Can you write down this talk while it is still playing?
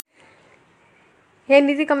Hey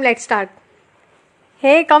Nidhi, come, let's start.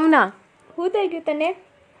 Hey, come na. Who told you, Tane?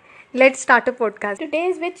 Let's start a podcast. Today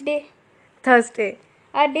is which day? Thursday.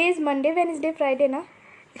 Our day is Monday, Wednesday, Friday, na?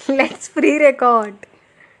 Let's pre-record.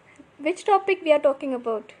 Which topic we are talking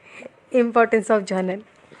about? Importance of journal.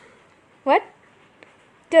 What?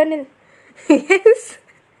 Journal. Yes.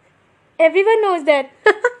 Everyone knows that.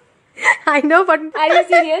 I know, but... Are you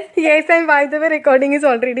serious? Yes, and by the way, recording is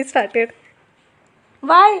already started.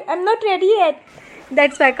 Why? I'm not ready yet.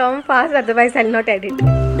 That's why come fast, otherwise I'll not edit.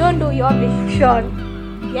 Don't do your wish. Sure.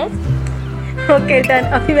 Yes? Okay, done.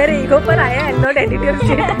 अभी मेरे ego पर आया, I'll not edit your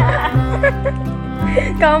shit.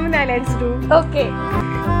 Come now, let's do. Okay.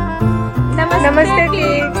 Namaste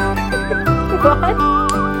kids. What?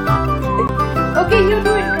 Okay, you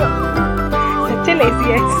do intro. Such a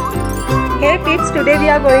lazy ass. Hey kids, today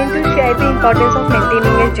we are going to share the importance of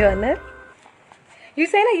maintaining a journal.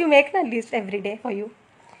 You say na you make a list every day for you.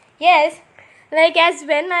 Yes. Like as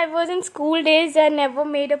when I was in school days, I never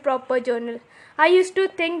made a proper journal. I used to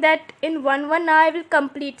think that in one hour I will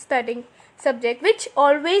complete studying subject, which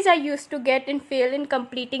always I used to get and fail in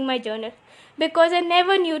completing my journal because I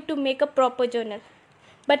never knew to make a proper journal.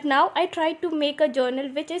 But now I try to make a journal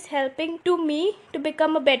which is helping to me to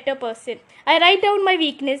become a better person. I write down my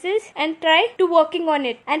weaknesses and try to working on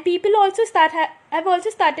it. And people also I've also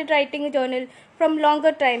started writing a journal from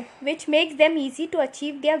longer time, which makes them easy to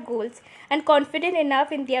achieve their goals and confident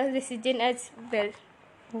enough in their decision as well.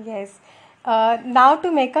 Yes. Now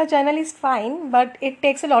to make a journal is fine, but it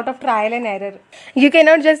takes a lot of trial and error. You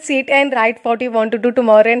cannot just sit and write what you want to do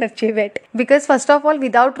tomorrow and achieve it. Because first of all,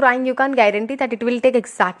 without trying, you can't guarantee that it will take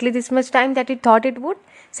exactly this much time that you thought it would.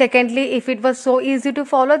 Secondly, if it was so easy to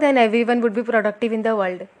follow, then everyone would be productive in the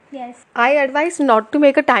world. Yes. I advise not to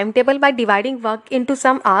make a timetable by dividing work into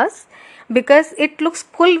some hours because it looks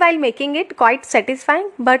cool while making it quite satisfying,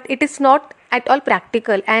 but it is not at all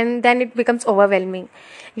practical and then it becomes overwhelming.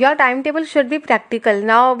 Your timetable should be practical.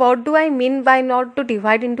 Now what do I mean by not to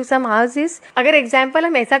divide into some hours is, अगर example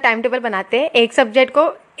हम ऐसा time table बनाते हैं एक subject को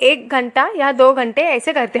 1 घंटा या 2 घंटे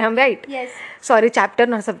ऐसे करते हैं हम, राइट? Yes. सॉरी, चैप्टर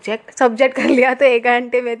ना सब्जेक्ट कर लिया तो 1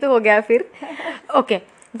 घंटे में तो हो गया फिर. ओके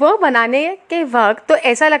वो बनाने के वक्त तो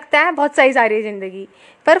ऐसा लगता है बहुत सही जा रही है ज़िंदगी,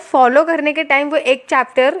 पर फॉलो करने के टाइम वो एक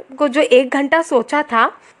चैप्टर को जो 1 घंटा सोचा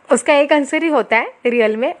था उसका एक आंसर ही होता है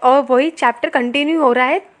रियल में, और वही चैप्टर कंटिन्यू हो रहा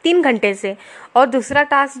है 3 घंटे से, और दूसरा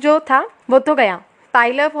टास्क जो था वो तो गया.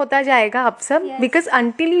 पाइल अप होता जाएगा अब सब, because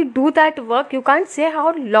until you do that work you can't say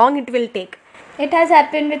how long it will take. It has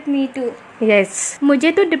happened with me too. Yes.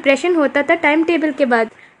 मुझे तो डिप्रेशन होता था टाइम टेबल के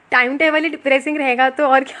बाद. टाइम टेबल ही डिप्रेसिंग रहेगा तो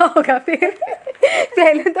और क्या होगा फिर.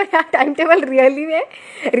 पहले तो यार टाइम टेबल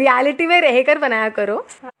रियलिटी में रहकर बनाया करो.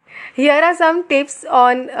 Here are some tips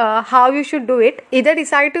on how you should do it. Either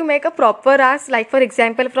decide to make a proper hours, like for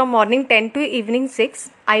example from morning 10 to evening 6.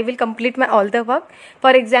 I will complete my all the work.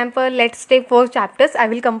 For example, let's take 4 chapters. I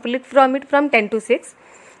will complete from 10 to 6.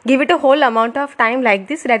 Give it a whole amount of time like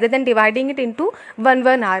this rather than dividing it into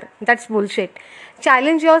one hour. That's bullshit.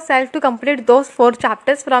 Challenge yourself to complete those 4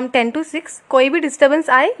 chapters from 10 to 6. कोई भी disturbance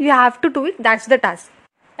आए, you have to do it. That's the task.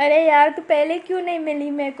 अरे यार तू पहले क्यों नहीं मिली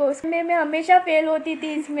मेरे को, उसमें मैं हमेशा फेल होती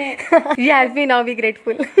थी इसमें. You have been, now be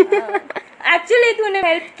grateful. Actually तूने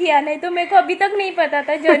हेल्प किया, नहीं तो मेरे को अभी तक नहीं पता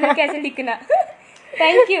था जर्नल कैसे लिखना.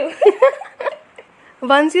 Thank you.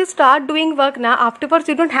 Once you start doing work now, afterwards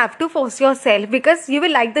you don't have to force yourself because you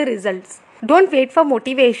will like the results. Don't wait for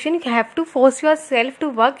motivation. You have to force yourself to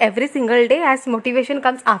work every single day, as motivation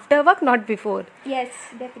comes after work, not before. Yes,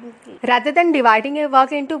 definitely. Rather than dividing a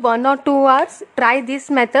work into 1 or 2 hours, try this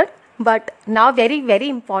method. But now very, very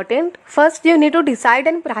important. First, you need to decide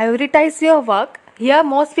and prioritize your work. Here,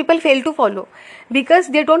 most people fail to follow because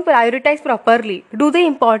they don't prioritize properly. Do the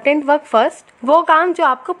important work first. वो काम जो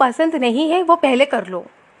आपको पसंद नहीं है वो पहले कर लो.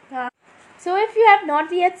 So if you have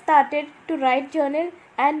not yet started to write journal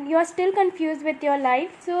and you are still confused with your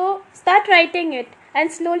life, so start writing it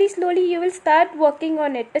and slowly you will start working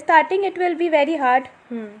on it. Starting it will be very hard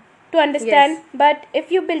to understand, Yes. but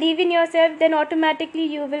if you believe in yourself, then automatically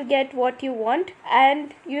you will get what you want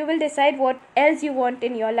and you will decide what else you want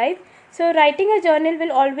in your life. So writing a journal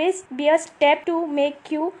will always be a step to make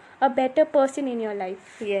you a better person in your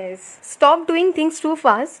life. Yes. Stop doing things too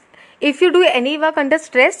fast. If you do any work under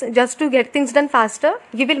stress just to get things done faster,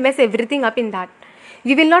 you will mess everything up in that.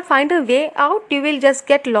 You will not find a way out, you will just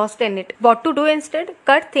get lost in it. What to do instead?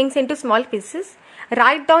 Cut things into small pieces.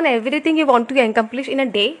 Write down everything you want to accomplish in a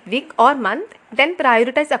day, week or month, then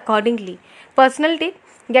prioritize accordingly. Personal tip,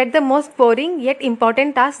 get the most boring yet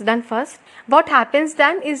important tasks done first. What happens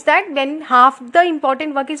then is that when half the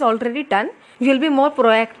important work is already done, you will be more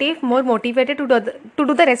proactive, more motivated to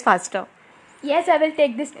do the rest faster. Yes, I will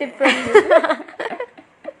take this tip from you.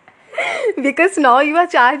 Because now you are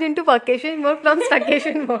charged into vacation mode from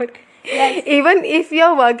staycation mode. Yes. Even if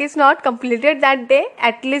your work is not completed that day,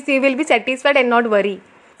 at least you will be satisfied and not worry.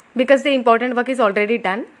 Because the important work is already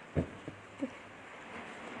done.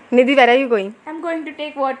 Nidhi, where are you going? I'm going to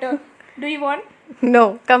take water. Do you want?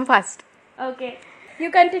 No, come fast. Okay.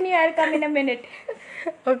 You continue, I'll come in a minute.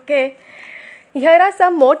 Okay. Here are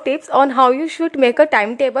some more tips on how you should make a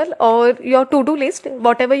timetable or your to-do list,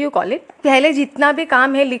 whatever you call it. पहले जितना भी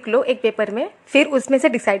काम है लिख लो एक paper में, फिर उसमें से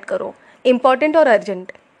डिसाइड करो इम्पॉर्टेंट और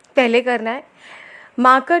अर्जेंट पहले करना है.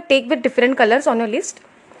 Mark a tick with different colors on your list.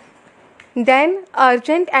 Then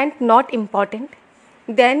urgent and not important.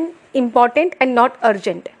 Then important and not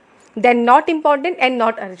urgent. Then not important and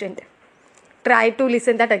not urgent. Try to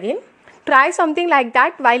listen that again. Try something like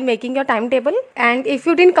that while making your timetable. And if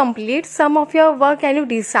you didn't complete some of your work and you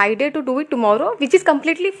decided to do it tomorrow, which is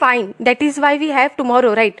completely fine. That is why we have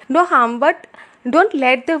tomorrow, right? No harm, but don't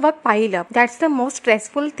let the work pile up. That's the most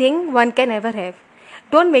stressful thing one can ever have.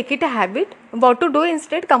 Don't make it a habit. What to do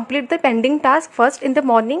instead? Complete the pending task first in the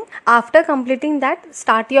morning. After completing that,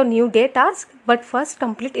 start your new day task. But first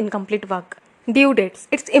complete incomplete work. Due dates.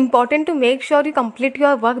 It's important to make sure you complete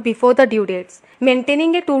your work before the due dates.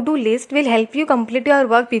 Maintaining a to-do list will help you complete your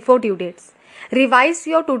work before due dates. Revise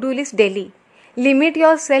your to-do list daily. Limit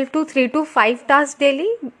yourself to 3 to 5 tasks daily.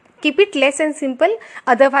 Keep it less and simple,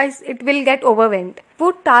 otherwise it will get overwhelmed.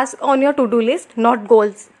 Put tasks on your to-do list, not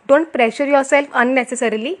goals. Don't pressure yourself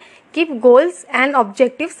unnecessarily. Keep goals and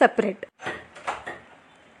objectives separate.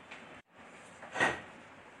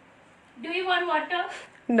 Do you want water?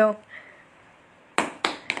 No.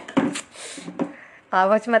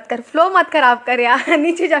 आवाज मत कर, flow मत खराब कर यार,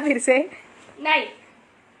 नीचे जा फिर से. नहीं.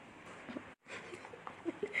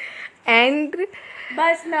 And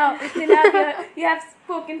Bas now. It's enough. You have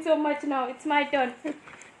spoken so much now. It's my turn.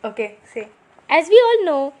 okay, say. As we all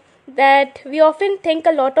know that we often think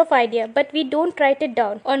a lot of idea, but we don't write it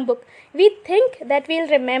down on book. We think that we'll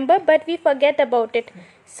remember, but we forget about it.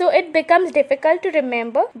 So it becomes difficult to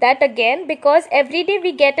remember that again because every day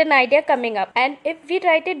we get an idea coming up. And if we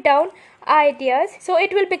write it down, ideas, so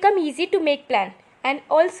it will become easy to make plan and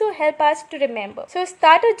also help us to remember. So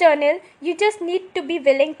start a journal. You just need to be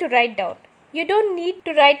willing to write down. You don't need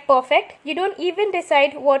to write perfect. You don't even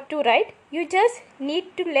decide what to write. You just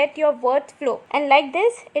need to let your words flow. And like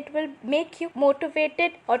this, it will make you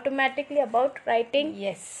motivated automatically about writing.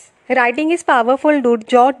 Yes. Writing is powerful, dude.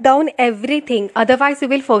 Jot down everything, otherwise you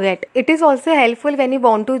will forget. It is also helpful when you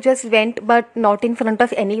want to just vent but not in front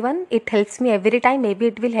of anyone. It helps me every time. Maybe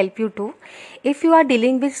it will help you too. If you are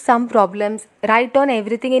dealing with some problems, write down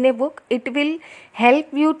everything in a book. It will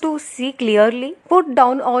help you to see clearly. Put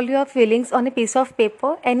down all your feelings on a piece of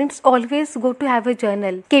paper, and it's always good to have a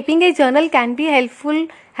journal. Keeping a journal can be helpful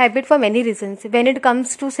habit for many reasons. When it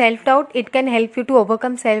comes to self-doubt, it can help you to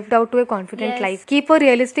overcome self-doubt to a confident life. Keep a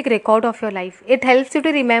realistic record of your life. It helps you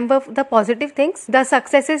to remember the positive things, the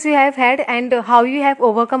successes you have had, and how you have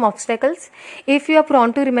overcome obstacles. If you are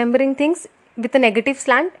prone to remembering things with a negative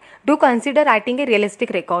slant, do consider writing a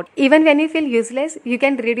realistic record. Even when you feel useless, you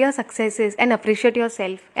can read your successes and appreciate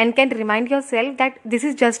yourself, and can remind yourself that this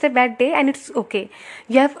is just a bad day and it's okay.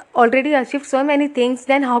 You have already achieved so many things,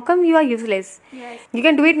 then how come you are useless? Yes. You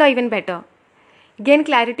can do it now even better. Gain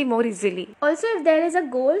clarity more easily. Also, if there is a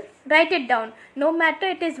goal, write it down. No matter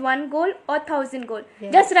it is 1 goal or 1,000 goal.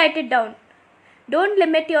 Yes. Just write it down. Don't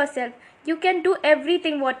limit yourself. You can do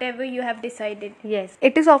everything whatever you have decided. Yes.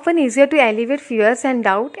 It is often easier to alleviate fears and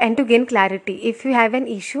doubt and to gain clarity. If you have an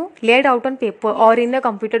issue, lay it out on paper or in a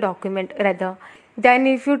computer document rather. Then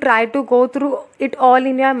if you try to go through it all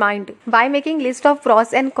in your mind. By making list of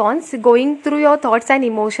pros and cons, going through your thoughts and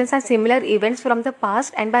emotions and similar events from the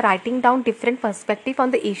past, and by writing down different perspective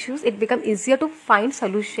on the issues, it becomes easier to find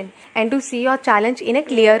solution and to see your challenge in a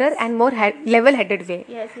clearer and more level-headed way.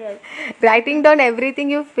 Yes. Writing down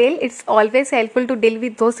everything you feel, it's always helpful to deal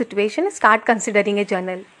with those situations. Start considering a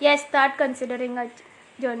journal. Yes, start considering a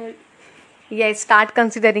journal. Yes, start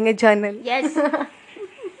considering a journal. Yes.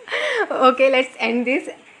 Okay, let's end this.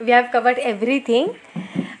 We have covered everything.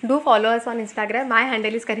 Do follow us on Instagram. My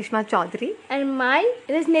handle is Karishma Chaudhary. And mine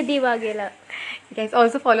is Nidhi Waghela. Guys,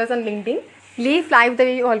 also follow us on LinkedIn. Live life the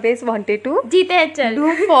way you always wanted to. Jeete Hain Chal.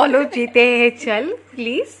 Do follow Jeete Hain Chal,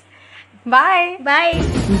 please. Bye. Bye.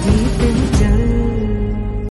 Jeet